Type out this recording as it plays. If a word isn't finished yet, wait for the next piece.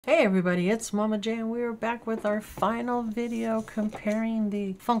Hey everybody, it's Mama J and we are back with our final video comparing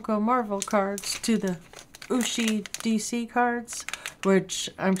the Funko Marvel cards to the Ooshie DC cards, which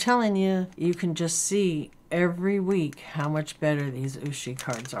I'm telling you, you can just see every week how much better these Ooshie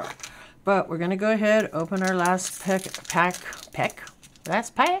cards are. But we're going to go ahead, open our last pack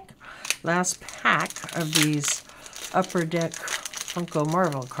of these Upper Deck Funko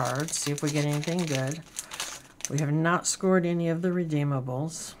Marvel cards, see if we get anything good. We have not scored any of the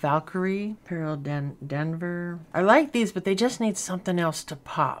Redeemables. Valkyrie, Imperial Denver. I like these, but they just need something else to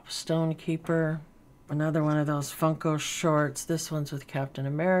pop. Stonekeeper, another one of those Funko shorts. This one's with Captain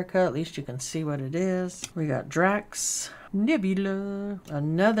America. At least you can see what it is. We got Drax, Nebula,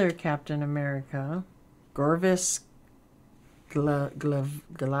 another Captain America, Gorvis Glaive.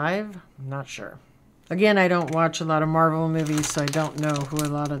 I'm not sure. Again, I don't watch a lot of Marvel movies, so I don't know who a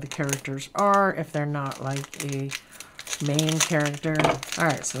lot of the characters are if they're not like a main character.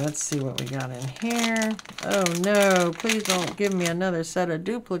 Alright, so let's see what we got in here. Oh no, please don't give me another set of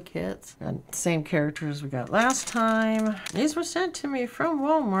duplicates. And same characters we got last time. These were sent to me from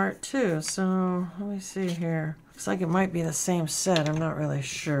Walmart too, so let me see here. Looks like it might be the same set, I'm not really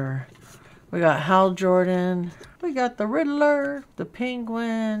sure. We got Hal Jordan. We got the Riddler, the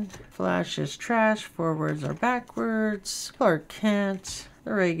Penguin, Flash is trash, forwards are backwards, Clark Kent,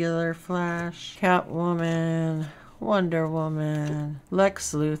 the regular Flash, Catwoman, Wonder Woman,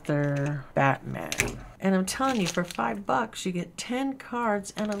 Lex Luthor, Batman. And I'm telling you, for $5 you get 10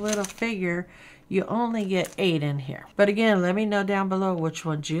 cards and a little figure. You only get 8 in here. But again, let me know down below which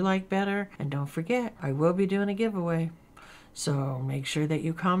ones you like better. And don't forget, I will be doing a giveaway. So make sure that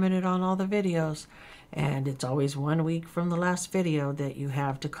you commented on all the videos. And it's always 1 week from the last video that you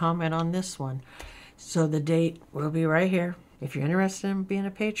have to comment on this one. So the date will be right here. If you're interested in being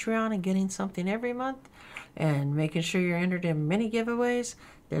a Patreon and getting something every month and making sure you're entered in many giveaways,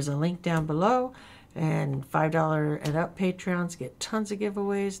 there's a link down below. And $5 and up Patreons get tons of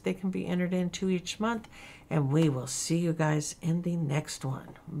giveaways they can be entered into each month. And we will see you guys in the next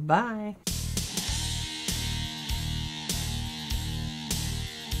one. Bye.